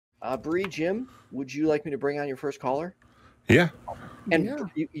Bree, Jim, would you like me to bring on your first caller? Yeah. And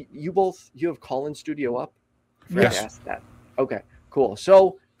yeah. you have call-in studio up? I forgot Yes. to ask that. Okay, cool.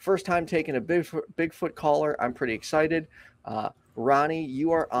 So first time taking a Bigfoot caller. I'm pretty excited. Ronnie,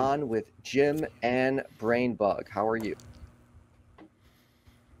 you are on with Jim and BrainBug. How are you?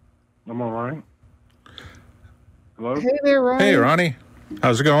 I'm all right. Hello? Hey there, Ronnie. Hey, Ronnie.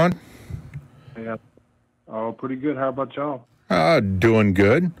 How's it going? Yeah. Oh, pretty good. How about y'all? Doing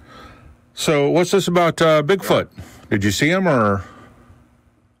good. So what's this about Bigfoot? Did you see him or?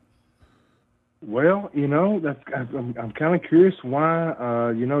 Well, I'm kind of curious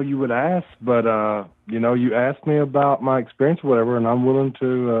why, you would ask, but, you asked me about my experience or whatever, and I'm willing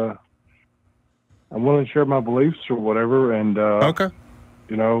to share my beliefs or whatever. And, Okay.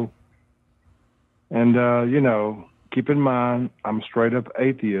 Keep in mind, I'm straight up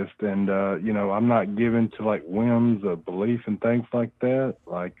atheist, and, I'm not given to like whims of belief and things like that.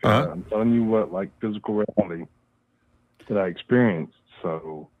 Like, I'm telling you what, like physical reality that I experienced.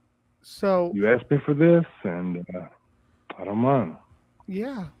 So you asked me for this, and I don't mind.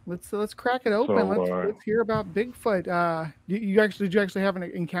 Yeah, let's crack it open. Let's hear about Bigfoot. Did you actually have an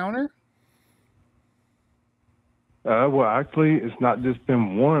encounter? Well, actually, it's not just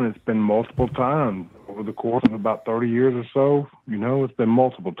been one; it's been multiple times over the course of about 30 years or so. It's been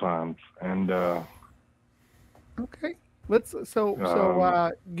multiple times, and okay.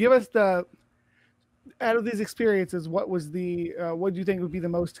 Give us out of these experiences, what do you think would be the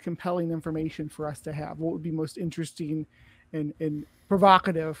most compelling information for us to have? What would be most interesting and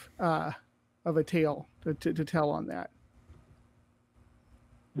provocative of a tale to tell on that?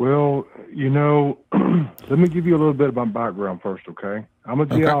 Well, let me give you a little bit of my background first, okay? I'm a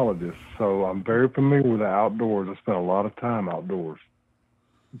geologist, so I'm very familiar with the outdoors. I spent a lot of time outdoors,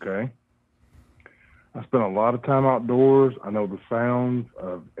 okay? I spent a lot of time outdoors. I know the sounds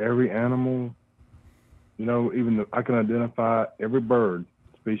of every animal. I can identify every bird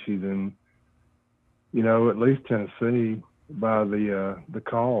species in, at least Tennessee by the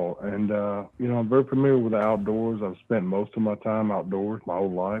call. And, I'm very familiar with the outdoors. I've spent most of my time outdoors my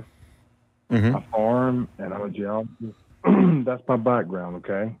whole life. Mm-hmm. I farm, and I'm a geologist. That's my background,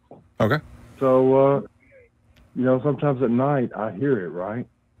 okay? Okay. So, sometimes at night I hear it, right?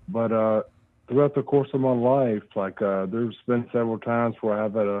 But throughout the course of my life, like there's been several times where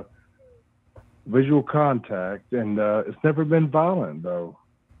I've had a visual contact, and it's never been violent, though.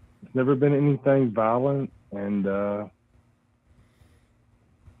 It's never been anything violent, and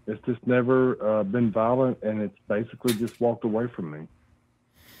it's just never been violent, and it's basically just walked away from me.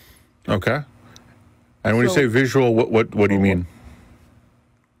 Okay. And when you say visual, what do you mean?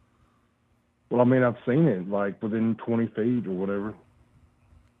 Well, I mean, I've seen it like within 20 feet or whatever.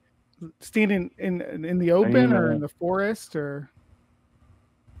 Standing in the open or in the forest or?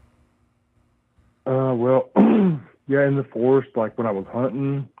 Well, yeah, in the forest, like when I was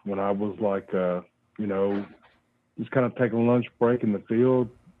hunting, when I was like, just kind of taking a lunch break in the field,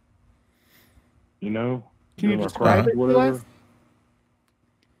 Can you describe it to us?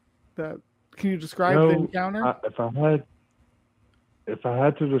 Can you describe the encounter? If I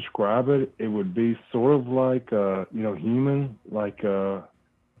had to describe it, it would be sort of like, human, like,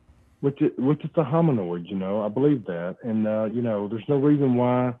 which is a hominoid, I believe that. And, there's no reason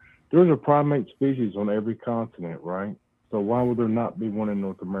why. There's a primate species on every continent, right? So why would there not be one in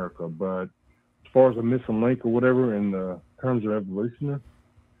North America? But as far as a missing link or whatever in the terms of evolution,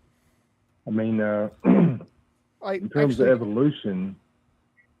 I mean, in terms of evolution.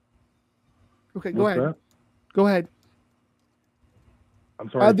 Okay, go ahead. That? Go ahead. I'm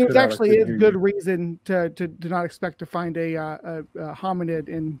sorry. There's actually a good reason to not expect to find a hominid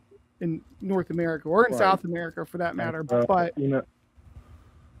in North America or in South America for that matter. But I'm not.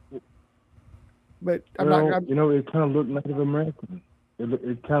 It kind of looked Native American.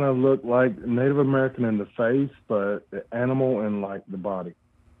 It kind of looked like Native American in the face, but the animal in like the body.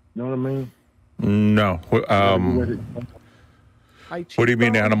 You know what I mean? No. What do you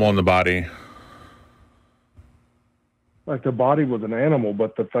mean, animal in the body? Like the body was an animal,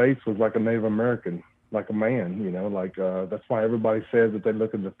 but the face was like a Native American, like a man. That's why everybody says that they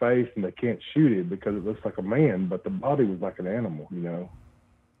look at the face and they can't shoot it because it looks like a man, but the body was like an animal.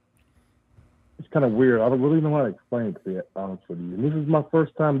 It's kind of weird. I don't really know how to explain it, to be honest with you. And this is my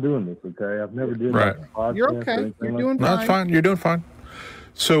first time doing this, okay? I've never did like a podcast. You're okay. You're doing fine. No, that's fine. You're doing fine.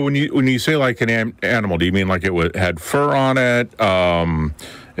 So when you say like an animal, do you mean like it had fur on it?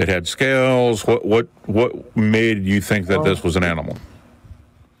 It had scales? What made you think that this was an animal?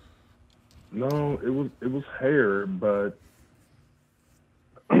 No, it was hair, but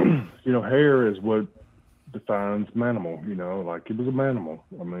hair is what defines manimal, you know, like it was a manimal.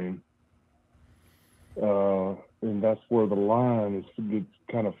 I mean, and that's where the line gets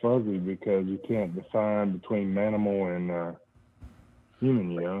kind of fuzzy because you can't define between manimal and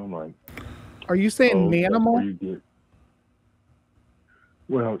human, you know, like. Are you saying manimal? You get,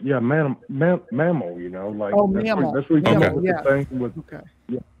 well, yeah, mammal, you know, like. Oh, mammal. That's where you mammal, get yeah. the thing with. Okay.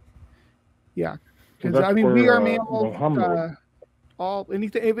 Yeah. Yeah. So Because I mean, where, we are mammals. All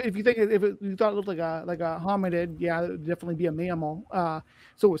anything. If you thought it looked like a hominid, yeah, it would definitely be a mammal.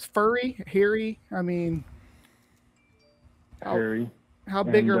 So it was furry, hairy. I mean, hairy. How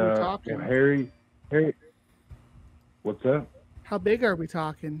big are we talking? Hairy. What's that? How big are we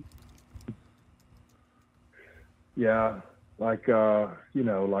talking? Yeah, like you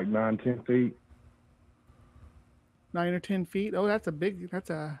know, like 9-10 feet. 9 or 10 feet. Oh, that's a big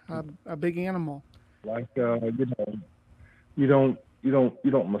animal. Like you know, you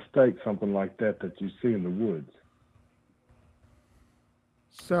don't mistake something like that you see in the woods.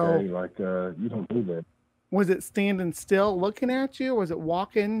 So okay? Like you don't do that. Was it standing still looking at you? Was it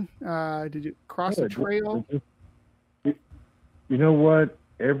walking? Did you cross a trail? You know what?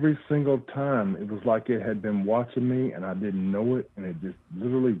 Every single time it was like it had been watching me and I didn't know it, and it just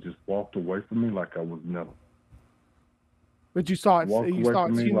literally just walked away from me like I was nothing. But you saw it. You saw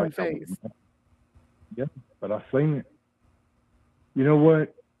its human face. Yeah, but I seen it. You know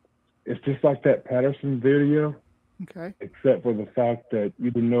what? It's just like that Patterson video. Okay. Except for the fact that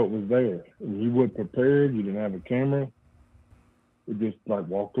you didn't know it was there. You weren't prepared. You didn't have a camera. It just like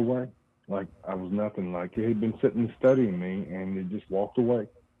walked away. Like I was nothing. Like it had been sitting studying me, and it just walked away.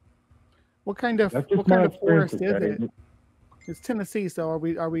 What kind of forest is it? It's Tennessee, so are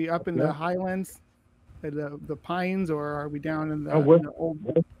we up in the highlands, the pines, or are we down in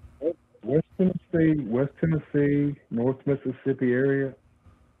the, West Tennessee, North Mississippi area?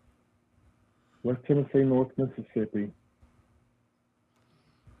 West Tennessee, North Mississippi.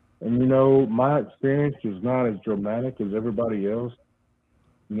 And you know, my experience is not as dramatic as everybody else,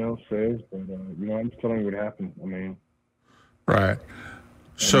 you know, says, but you know, I'm just telling you what happened. I mean, right.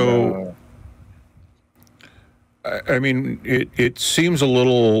 So, I mean, it seems a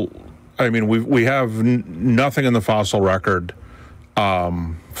little. I mean, we have nothing in the fossil record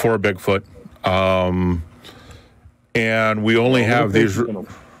for a Bigfoot, and we only have these.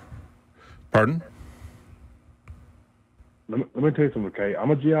 Pardon? Let me tell you something, okay?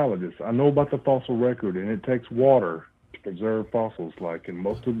 I'm a geologist. I know about the fossil record, and it takes water to preserve fossils. Like, and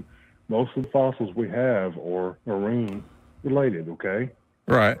most of the fossils we have are marine related, okay?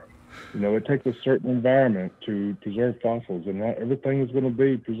 Right. You know, it takes a certain environment to preserve fossils, and not everything is going to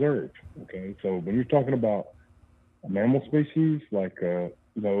be preserved, okay? So when you're talking about a mammal species, like, you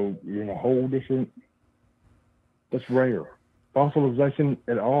know, you're in a whole different, that's rare. Fossilization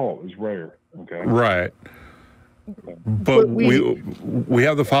at all is rare, okay? Right. But we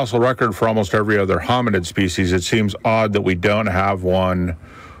have the fossil record for almost every other hominid species. It seems odd that we don't have one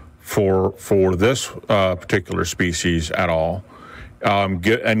for this particular species at all. And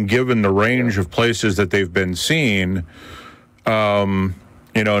given the range of places that they've been seen,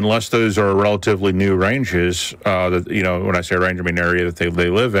 you know, unless those are relatively new ranges, that, you know, when I say range, I mean area that they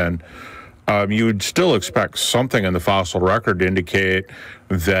live in, you would still expect something in the fossil record to indicate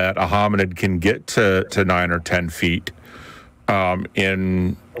that a hominid can get to 9 or 10 feet.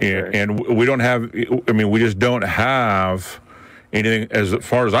 And we don't have, I mean, we just don't have anything, as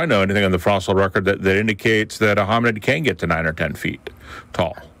far as I know, anything in the fossil record that indicates that a hominid can get to 9 or 10 feet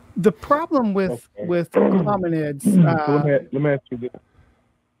tall. The problem with hominids. Let me ask you this.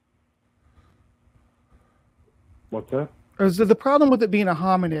 What's that? So the problem with it being a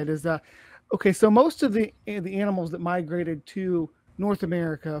hominid is okay, so most of the animals that migrated to North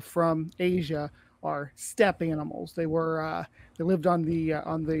America from Asia are steppe animals. They were they lived on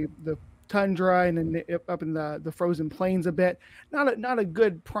the tundra and then up in the frozen plains a bit. Not a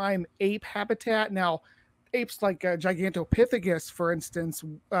good prime ape habitat. Now, apes like Gigantopithecus, for instance,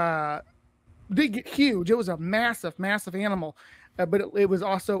 big, huge. It was a massive animal. But it was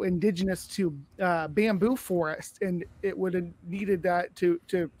also indigenous to bamboo forest, and it would have needed that to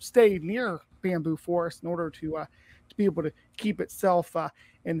stay near bamboo forest in order to be able to keep itself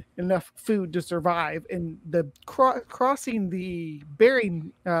and enough food to survive. And the crossing the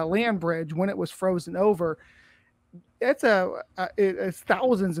Bering land bridge when it was frozen over, it's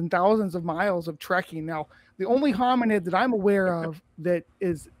thousands and thousands of miles of trekking. Now, the only hominid that I'm aware of that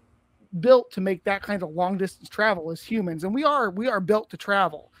is built to make that kind of long distance travel as humans, and we are built to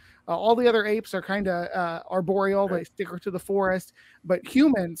travel. All the other apes are kind of arboreal; they stick to the forest. But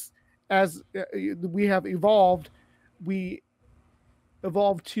humans, as we have evolved, we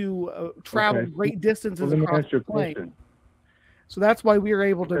evolved to travel great distances let me across ask you the a plane. question. So that's why we were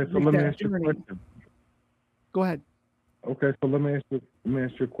able to Okay, so make let me that ask you a journey. question. Go ahead. Okay, so let me ask you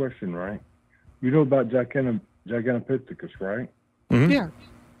a question, right? You know about Gigantopithecus, right? Mm-hmm. Yeah.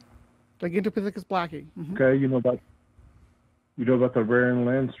 Gigantopithecus blackie. Mm-hmm. Okay, you know about the Rarian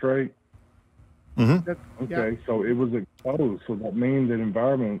land strait? Mm-hmm. Okay, so it was exposed, so that means the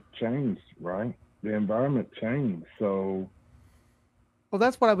environment changed, right? The environment changed, so. Well,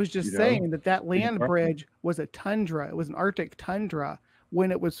 that's what I was just saying, that land environment. bridge was a tundra. It was an Arctic tundra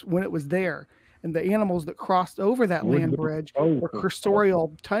when it was there. And the animals that crossed over that land bridge were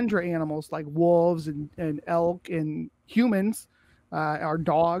cursorial tundra animals like wolves and elk and humans, our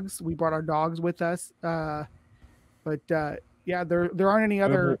dogs. We brought our dogs with us. But yeah, there aren't any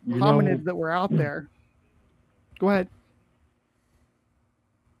other hominids that were out there. Go ahead.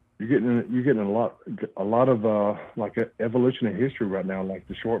 You're getting a lot of like evolution in history right now, like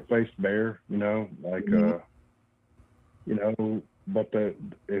the short-faced bear, but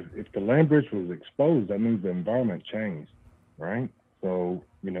if the land bridge was exposed, that means the environment changed, right? So,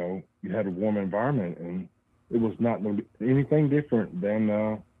 you had a warm environment, and it was not anything different than,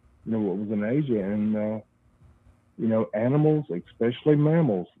 what was in Asia. And, animals, especially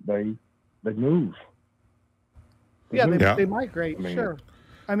mammals, they move. They migrate, sure.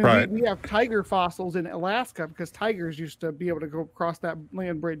 I mean, right. we have tiger fossils in Alaska because tigers used to be able to go across that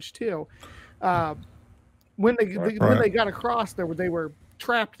land bridge too. When they got across, they were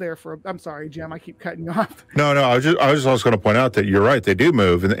trapped there for. I'm sorry, Jim. I keep cutting you off. No. I was just also going to point out that you're right. They do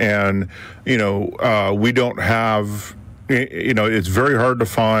move, and we don't have. It's very hard to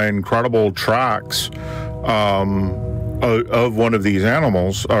find credible tracks of one of these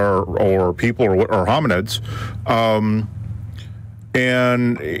animals or people or hominids.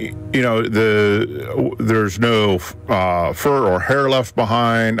 And there's no fur or hair left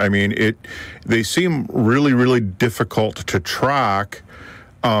behind. I mean, they seem really, really difficult to track,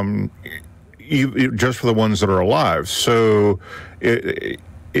 just for the ones that are alive. So it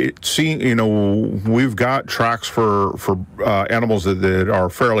seems, we've got tracks for animals that are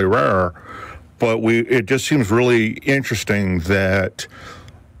fairly rare, but it just seems really interesting that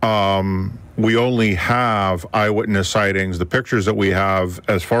we only have eyewitness sightings. The pictures that we have,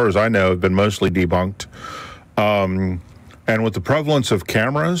 as far as I know, have been mostly debunked. And with the prevalence of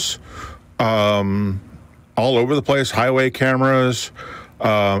cameras all over the place, highway cameras,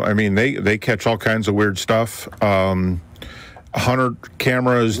 they catch all kinds of weird stuff. Hunter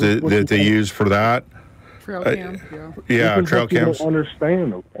cameras that they use for that. Trail cams, trail cams. You don't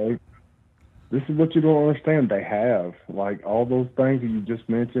understand, okay? This is what you don't understand. They have, like, all those things that you just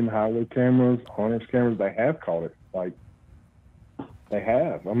mentioned, highway cameras, hunters cameras, they have caught it. Like, they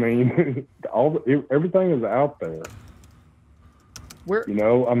have. I mean, everything is out there. But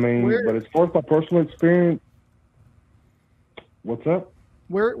as far as my personal experience, what's up?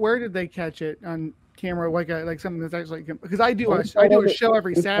 Where did they catch it on camera? Like something that's actually, because I do a show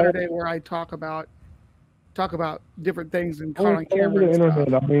every Saturday where I talk about different things and caught on camera and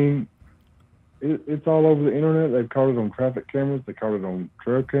stuff. I mean, it's all over the internet. They've caught it on traffic cameras. They caught it on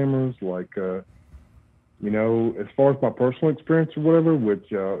trail cameras. Like, as far as my personal experience or whatever,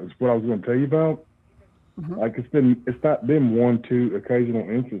 which is what I was going to tell you about. Mm-hmm. Like, it's not been 1-2 occasional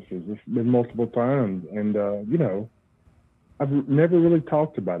instances. It's been multiple times, and I've never really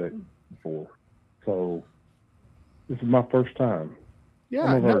talked about it before. So this is my first time.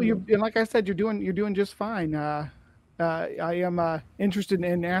 Yeah, and like I said, you're doing just fine. I am interested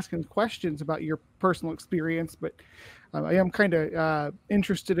in asking questions about your personal experience, but I am kind of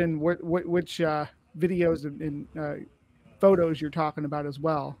interested in which videos and photos you're talking about as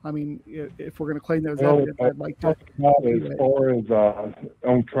well. I mean, if we're going to claim those evidence, I'd like to. As far as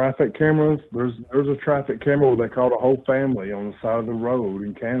on traffic cameras, there's a traffic camera where they caught a whole family on the side of the road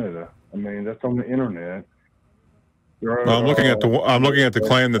in Canada. I mean, that's on the internet. I'm looking at the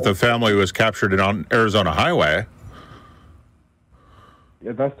claim that the family was captured on Arizona highway.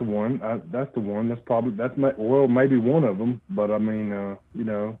 Yeah, that's the one. That's maybe one of them, but I mean,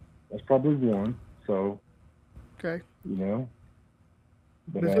 that's probably one. So, okay,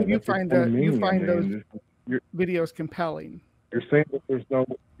 But, so you find those videos compelling. You're saying that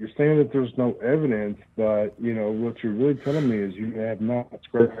there's no evidence, but what you're really telling me is you have not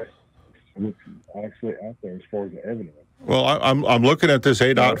scratched what's actually out there as far as the evidence. Well, I'm looking at this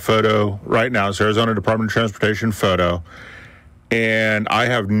ADOT photo right now. It's Arizona Department of Transportation photo. And I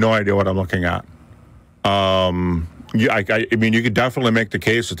have no idea what I'm looking at. I mean, you could definitely make the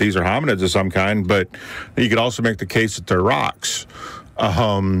case that these are hominids of some kind, but you could also make the case that they're rocks.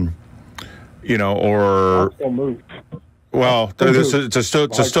 Or Well, it's a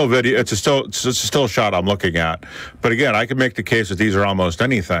still video. It's a still shot I'm looking at. But again, I can make the case that these are almost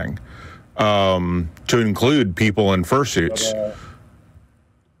anything, to include people in fursuits.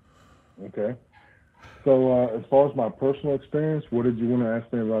 Okay. So as far as my personal experience, what did you want to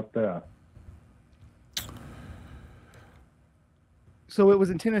ask me about that? So it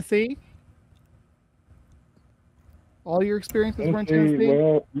was in Tennessee? All your experiences were in Tennessee?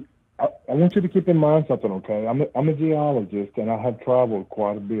 Well, I want you to keep in mind something, okay? I'm a geologist, and I have traveled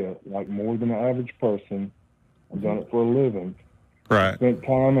quite a bit, like more than the average person. I've done it for a living. Right. Spent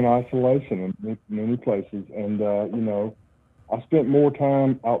time in isolation in many places, and you know, I spent more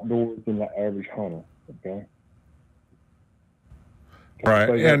time outdoors than the average hunter. Okay. Right.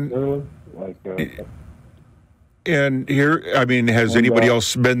 And here, I mean, has anybody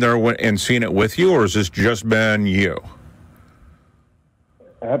else been there and seen it with you, or has this just been you?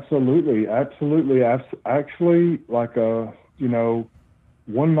 Absolutely. Actually, like, you know,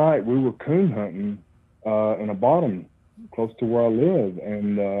 one night we were coon hunting in a bottom close to where I live,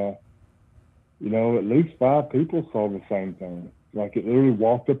 and you know, at least 5 people saw the same thing. Like, it literally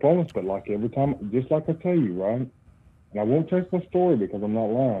walked up on us, but like every time, just like I tell you, right? And I won't take my story because I'm not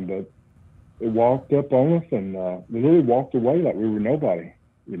lying, but it walked up on us and literally walked away like we were nobody,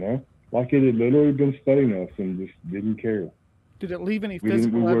 you know? Like it had literally been studying us and just didn't care. Did it leave any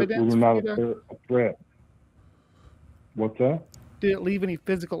physical evidence? We were not a threat. What's that? Did it leave any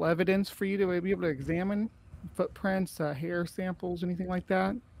physical evidence for you to be able to examine? Footprints, hair samples, anything like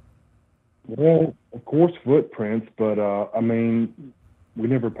that? Well, of course, footprints, but I mean, we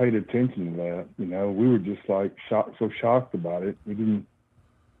never paid attention to that. You know, we were just like so shocked about it. We didn't.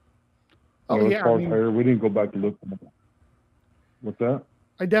 Oh, yeah. As far as hair, we didn't go back to look. What's that?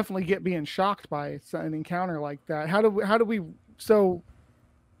 I definitely get being shocked by an encounter like that. How do we? So,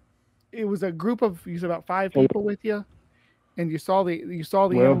 it was a group of, you said about 5 people with you, and you saw the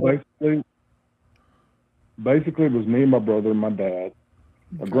Well, animal. basically, it was me and my brother and my dad.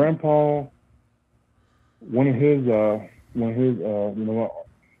 My grandpa, one of his, you know,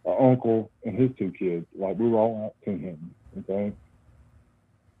 our uncle and his 2 kids. Like, we were all out coon hunting, okay?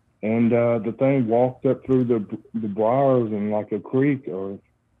 And the thing walked up through the briars in like a creek, or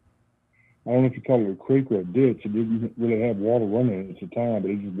I don't know if you call it a creek or a ditch. It didn't really have water running at the time,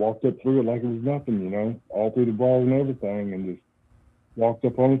 but he just walked up through it like it was nothing, you know, all through the briars and everything, and just walked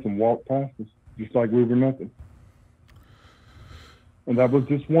up on us and walked past us, just like we were nothing. And that was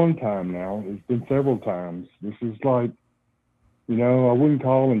just one time now. It's been several times. This is like, you know, I wouldn't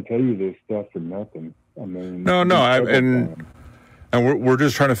call and tell you this stuff for nothing. I mean, and we're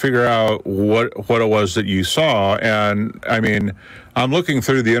just trying to figure out what it was that you saw. And I mean, I'm looking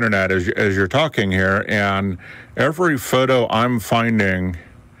through the internet as you're talking here, and every photo I'm finding.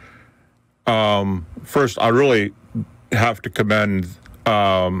 First, I really have to commend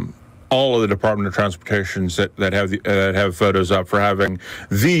all of the Department of Transportations that have photos up for having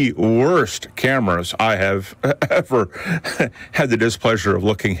the worst cameras I have ever had the displeasure of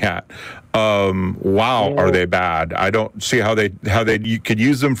looking at. Wow, are they bad? I don't see how you could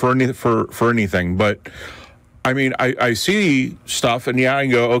use them for anything. But I mean, I see stuff, and yeah, I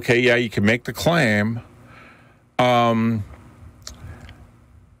can go, okay, yeah, you can make the claim.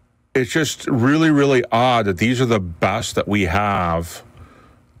 It's just really, really odd that these are the best that we have.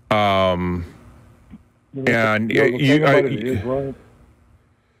 And and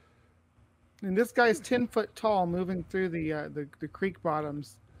this guy's 10 foot tall, moving through the creek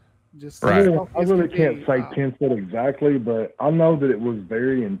bottoms. Just right. I really can't say 10 foot exactly, but I know that it was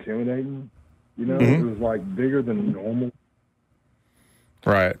very intimidating. You know, It was like bigger than normal.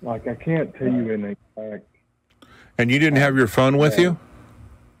 Right. Like, I can't tell you in exact. And you didn't have your phone with you?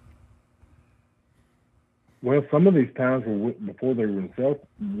 Well, some of these towns were before they were in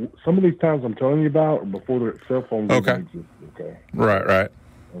some of these towns I'm telling you about are before their cell phones even existed. Okay. Right.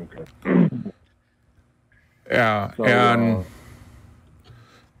 Okay. Yeah. So,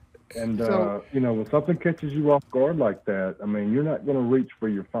 you know, when something catches you off guard like that, I mean, you're not going to reach for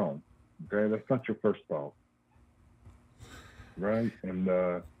your phone. Okay, that's not your first thought, right? And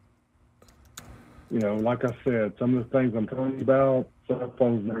you know, like I said, some of the things I'm telling you about, cell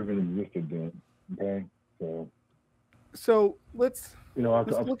phones never even existed then. Okay. So let's. You know, I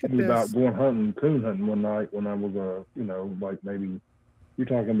was talking about going hunting, coon hunting one night when I was, you know, like maybe you're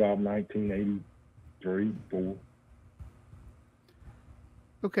talking about 1983, 4.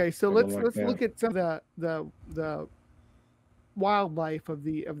 Okay, so let's look at some of the wildlife of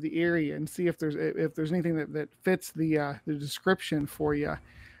the area and see if there's anything that fits the description for you.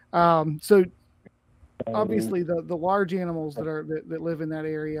 So obviously the large animals that live in that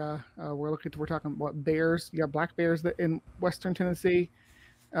area. We're talking about bears. You got black bears that in Western Tennessee.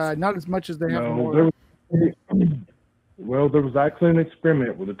 Not as much as they have more. Well, there was actually an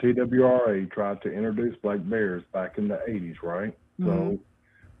experiment where the TWRA tried to introduce black bears back in the 80s, right? So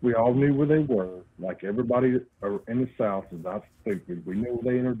we all knew where they were. Like everybody in the South is not stupid. We knew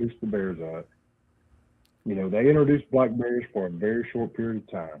where they introduced the bears at. You know, they introduced black bears for a very short period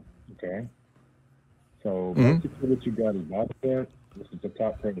of time, okay? So basically what you got is bobcat, this is the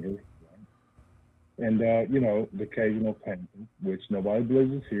top predator, right? And, you know, the occasional panther, which nobody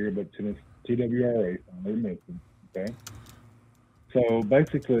believes is here, but TWRA finally mentioned, okay? So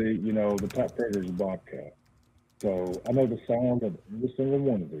basically, you know, the top predator is a bobcat. So I know the sound of every single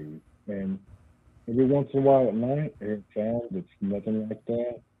one of these, and every once in a while at night, I hear a sound that's nothing like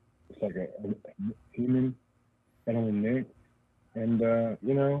that. It's like a human head on the neck, and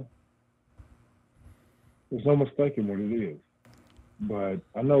you know, there's no mistaking what it is. But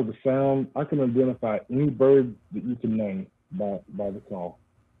I know the sound. I can identify any bird that you can name by the call.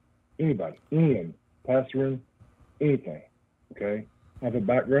 Anybody, any of them, passerine, anything. Okay. I have a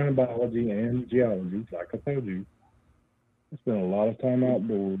background in biology and geology, like I told you. I spend a lot of time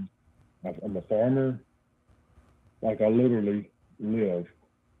outdoors. I'm a farmer. Like I literally live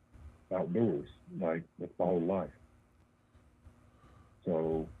outdoors, like that's my whole life.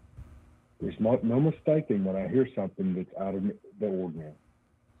 So there's no mistaking when I hear something that's out of the ordinary.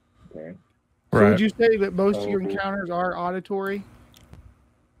 Okay. So would you say that most of your encounters are auditory?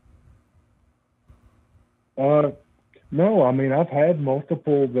 No, I mean, I've had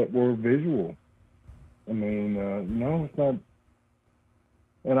multiple that were visual. I mean, no, it's not.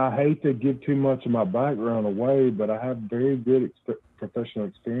 And I hate to give too much of my background away, but I have very good professional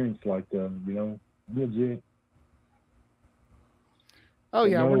experience, like, you know, legit. Oh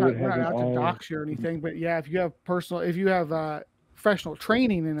yeah, we're not out to dox you or anything, but yeah, if you have professional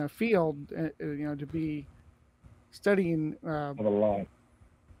training in a field, you know, to be studying. I have a lot.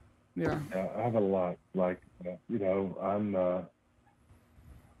 Yeah, I have a lot. Like, you know, I'm,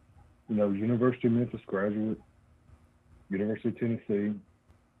 you know, University of Memphis graduate, University of Tennessee,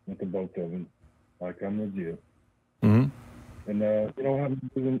 went to both of them. Like, I'm legit. And, you know,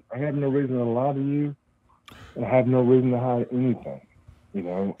 I have no reason to lie to you, and I have no reason to hide anything. You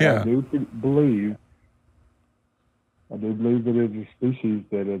know, I do believe that it's a species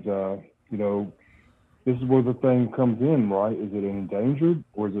that is, you know, this is where the thing comes in, right? Is it endangered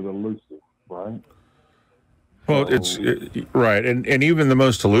or is it elusive, right? Well, right. And even the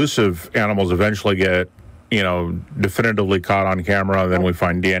most elusive animals eventually get, you know, definitively caught on camera. Then we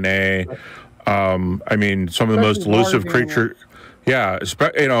find DNA. I mean, some of the most elusive creatures. Yeah.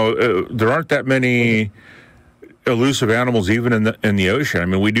 You know, there aren't that many elusive animals even in the ocean. I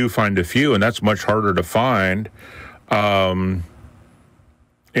mean, we do find a few, and that's much harder to find. And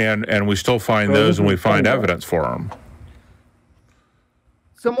we still find those, and we find evidence for them.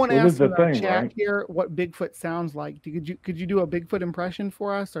 Someone asked in the chat here what Bigfoot sounds like. Could you do a Bigfoot impression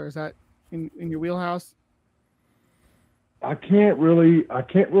for us, or is that in your wheelhouse? I can't really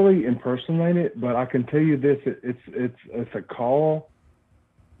impersonate it, but I can tell you this: it's a call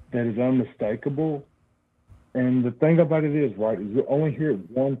that is unmistakable. And the thing about it is, right, is you'll only hear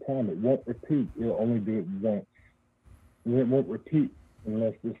it one time. It won't repeat. You'll only do it once. And it won't repeat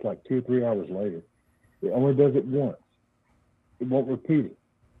unless it's like 2 or 3 hours later. It only does it once. It won't repeat it.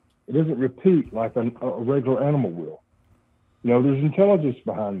 It doesn't repeat like a regular animal will. You know, there's intelligence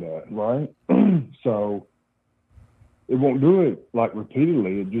behind that, right? So it won't do it like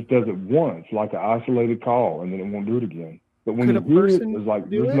repeatedly. It just does it once, like an isolated call, and then it won't do it again. But when you hear it, it's like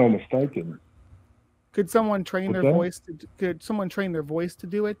there's no mistaking it. Could someone train their voice? Could someone train their voice to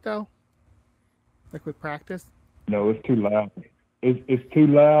do it though, like with practice? No, it's too loud. It's too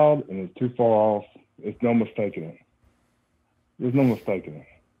loud and it's too far off. It's no mistaking it. There's no mistaking it.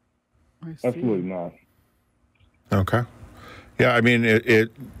 Absolutely not. Okay. Yeah, I mean,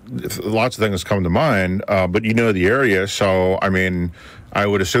 lots of things come to mind, but you know the area, so I mean, I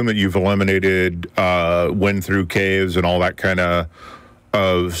would assume that you've eliminated wind through caves and all that kind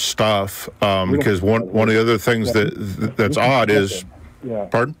of stuff, because one of the other things that's odd is,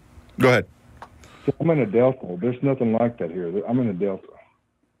 pardon? Go ahead. I'm in a delta. There's nothing like that here. I'm in a delta.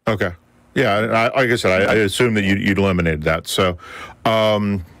 Okay. Yeah, like I said, I assume that you'd eliminated that. So,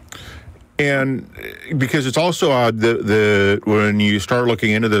 and because it's also odd that when you start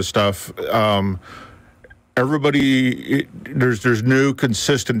looking into this stuff, there's no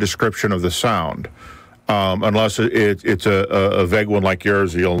consistent description of the sound. unless it's a vague one like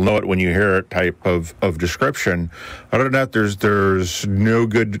yours. You'll know it when you hear it type of description. Other than that, there's no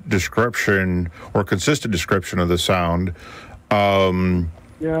good description or consistent description of the sound.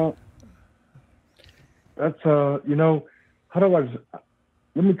 Yeah, that's you know, let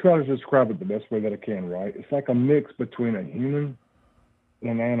me try to describe it the best way that I can. Right, it's like a mix between a human and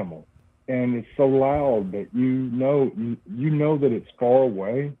an animal, and it's so loud that you know that it's far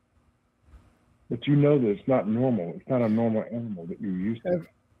away. But you know that it's not normal. It's not a normal animal that you're used to.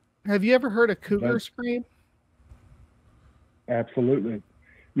 Have you ever heard a cougar scream? Absolutely.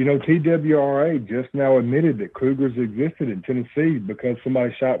 You know, TWRA just now admitted that cougars existed in Tennessee because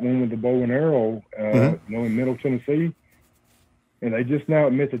somebody shot one with a bow and arrow, you know, in Middle Tennessee. And they just now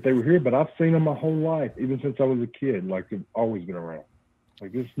admit that they were here, but I've seen them my whole life, even since I was a kid. Like, they've always been around.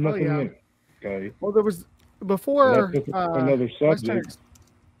 Like, there's nothing new. Okay. Well, there was before another subject.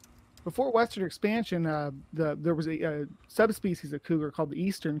 Before Western expansion, there was a subspecies of cougar called the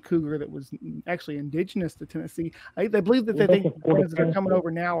Eastern cougar that was actually indigenous to Tennessee. I believe that they think the ones that are coming over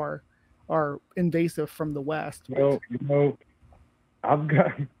now are invasive from the West. Well, you know, I've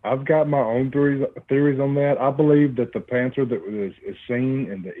got my own theories on that. I believe that the panther that is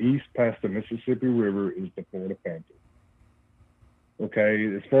seen in the east past the Mississippi River is the Florida panther.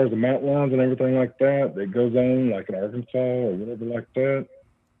 Okay, as far as the mountain lions and everything like that goes on, like in Arkansas or whatever like that.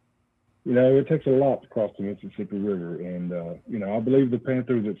 You know, it takes a lot to cross the Mississippi River. And, you know, I believe the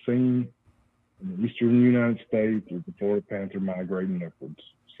panther that's seen in the eastern United States is the Florida panther migrating upwards.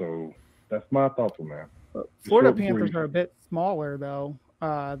 So that's my thoughts on that. Florida panthers are a bit smaller, though,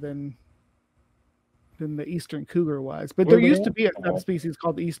 than the eastern cougar was. But there used to be a subspecies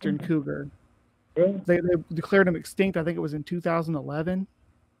called the eastern cougar. They declared them extinct, I think it was in 2011.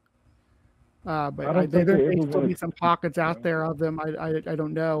 But there may still be some pockets out there of them. I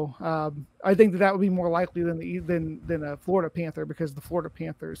don't know. I think that would be more likely than a Florida panther, because the Florida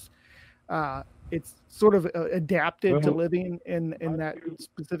panthers, it's sort of adapted to living in that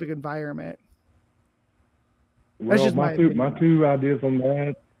specific environment. Well, my two ideas on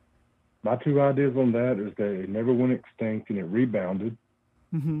that is that it never went extinct and it rebounded,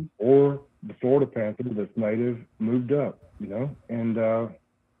 or the Florida panther that's native moved up. You know, and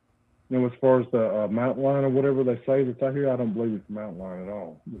you know, as far as the mountain lion or whatever they say that's out here, I don't believe it's a mountain lion at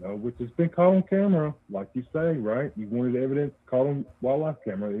all. You know, which has been caught on camera, like you say, right? You wanted evidence, caught on wildlife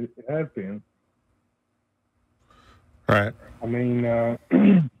camera. It has been. Right. I mean,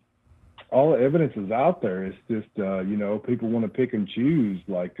 all the evidence is out there. It's just, you know, people want to pick and choose,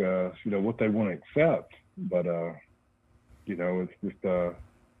 like, you know, what they want to accept. But, you know, it's just, you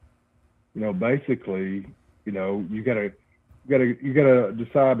know, basically, you know, you gotta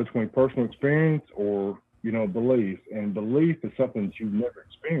decide between personal experience or, you know, belief. And belief is something that you've never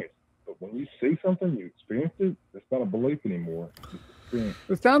experienced. But when you see something, you experience it, it's not a belief anymore.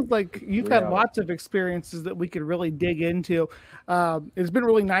 It sounds like you've had lots of experiences that we could really dig into. It's been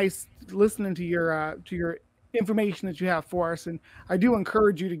really nice listening to your information that you have for us, and I do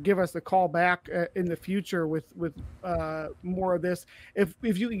encourage you to give us a call back in the future with more of this. If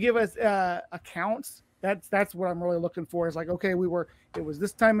you could give us accounts. That's what I'm really looking for. Is like, okay, it was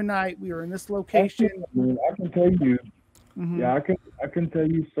this time of night, we were in this location. I can tell you, yeah, I can tell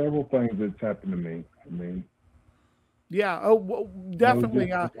you several things that's happened to me. I mean, yeah, well,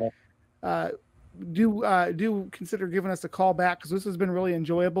 definitely. Do consider giving us a call back, because this has been really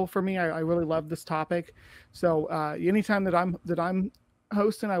enjoyable for me. I really love this topic. So anytime that I'm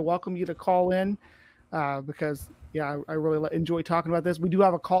hosting, I welcome you to call in, because yeah, I really enjoy talking about this. We do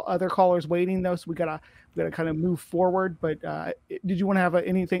have other callers waiting though, so we gotta kind of move forward. But did you want to have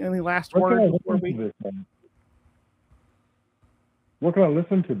any last word before we? Where can I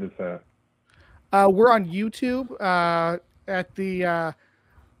listen to this at? We're on YouTube at the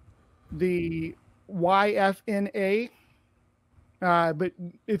YFNA. But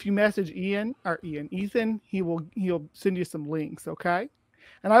if you message Ethan, he'll send you some links. Okay.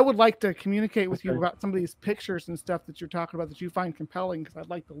 And I would like to communicate with you about some of these pictures and stuff that you're talking about that you find compelling, because I'd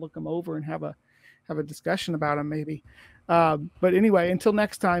like to look them over and have a discussion about them maybe. But anyway, until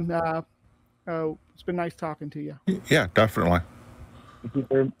next time, it's been nice talking to you. Yeah, definitely.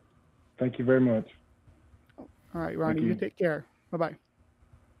 Thank you very much. All right, Ronnie, you take care. Bye-bye.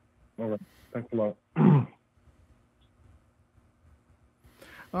 All right. Thanks a lot.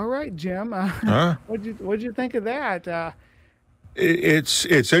 All right, Jim. What'd you think of that?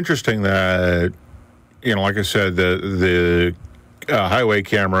 It's interesting that, you know, like I said, the highway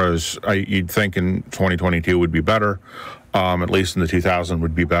cameras, you'd think in 2022 would be better, at least in the 2000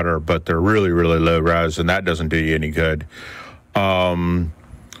 would be better, but they're really, really low res, and that doesn't do you any good.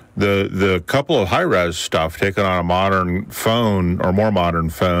 The couple of high res stuff taken on a modern phone or more modern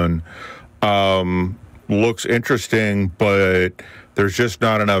phone looks interesting, but there's just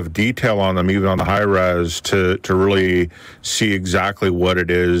not enough detail on them, even on the high res, to really see exactly what it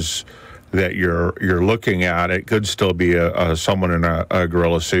is that you're looking at. It could still be someone in a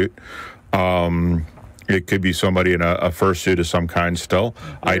gorilla suit. It could be somebody in a fursuit of some kind still.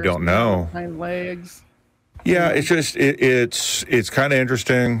 I don't know. Hind legs. Yeah, it's just it's kind of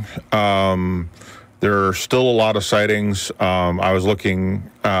interesting. There are still a lot of sightings. I was looking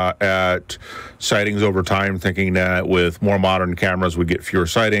at sightings over time, thinking that with more modern cameras we'd get fewer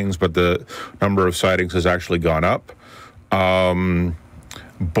sightings, but the number of sightings has actually gone up.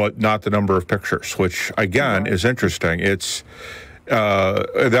 But not the number of pictures, which again is interesting. It's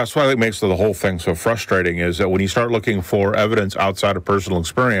that's why it makes the whole thing so frustrating, is that when you start looking for evidence outside of personal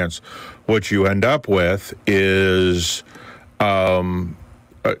experience, what you end up with is a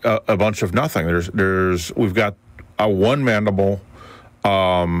bunch of nothing. We've got one mandible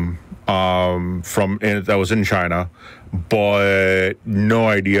from that was in China, but no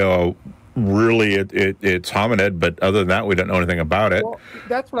idea really it's hominid, but other than that we don't know anything about it. Well,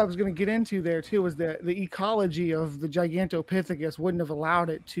 that's what I was going to get into there too, was the ecology of the Gigantopithecus wouldn't have allowed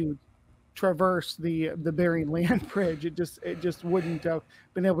it to traverse the Bering Land Bridge. It just wouldn't have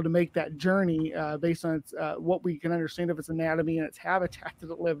been able to make that journey based on its what we can understand of its anatomy and its habitat that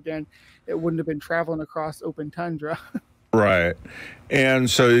it lived in. It wouldn't have been traveling across open tundra. Right. And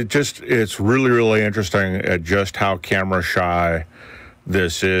so it's really, really interesting at just how camera shy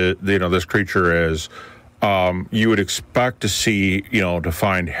this is, this creature is. You would expect to see, to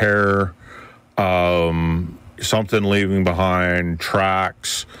find hair, something leaving behind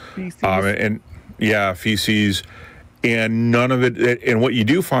tracks, feces, and none of it. And what you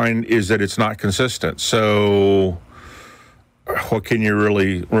do find is that it's not consistent. So what can you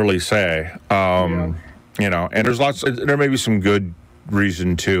really say? And there may be some good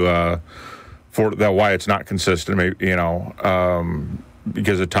reason for that, why it's not consistent, maybe,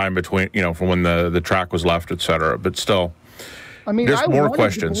 because of time between, from when the track was left, etc. But still, I mean, there's more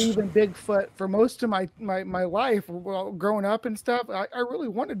questions. I wanted to believe in Bigfoot for most of my life, growing up and stuff. I really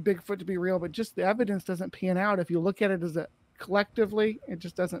wanted Bigfoot to be real, but just the evidence doesn't pan out. If you look at it as collectively, it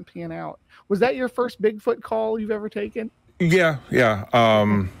just doesn't pan out. Was that your first Bigfoot call you've ever taken? Yeah.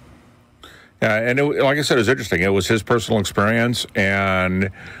 And like I said, it was interesting. It was his personal experience, and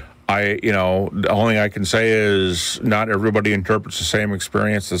the only thing I can say is not everybody interprets the same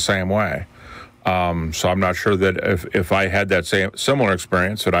experience the same way. So I'm not sure that if I had that similar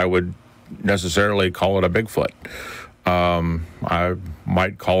experience that I would necessarily call it a Bigfoot. I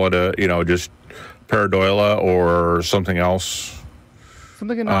might call it just pareidolia or something else.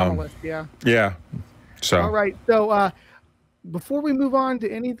 Something anomalous, yeah. Yeah. So. All right. So before we move on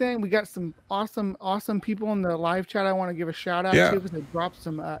to anything, we got some awesome people in the live chat I want to give a shout out to, because they dropped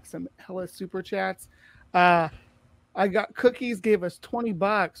some hella super chats. I got Cookies gave us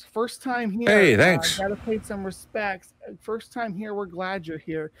 $20. First time here. Hey, thanks. Gotta pay some respects. First time here. We're glad you're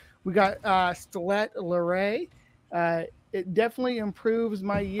here. We got Stilette LaRae. It definitely improves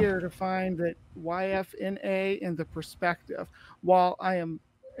my year to find that YFNA in the perspective. While I am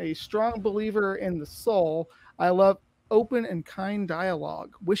a strong believer in the soul, I love open and kind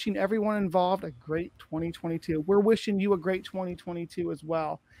dialogue. Wishing everyone involved a great 2022. We're wishing you a great 2022 as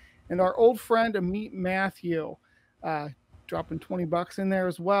well. And our old friend Ameet Mathew, dropping $20 in there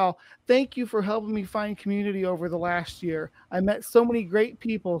as well. Thank you for helping me find community over the last year. I met so many great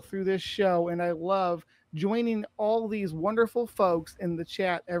people through this show, and I love joining all these wonderful folks in the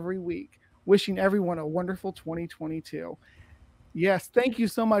chat every week. Wishing everyone a wonderful 2022. Yes, thank you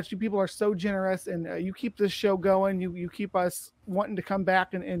so much. You people are so generous, and you keep this show going. You keep us wanting to come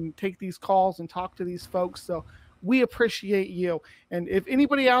back and take these calls and talk to these folks. So we appreciate you. And if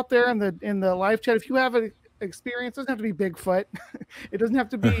anybody out there in the live chat, if you have an experience, it doesn't have to be Bigfoot, it doesn't have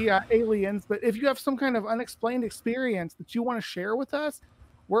to be aliens, but if you have some kind of unexplained experience that you want to share with us,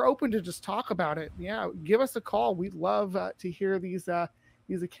 we're open to just talk about it. Yeah, give us a call. We'd love to hear these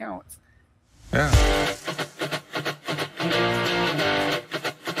accounts. Yeah.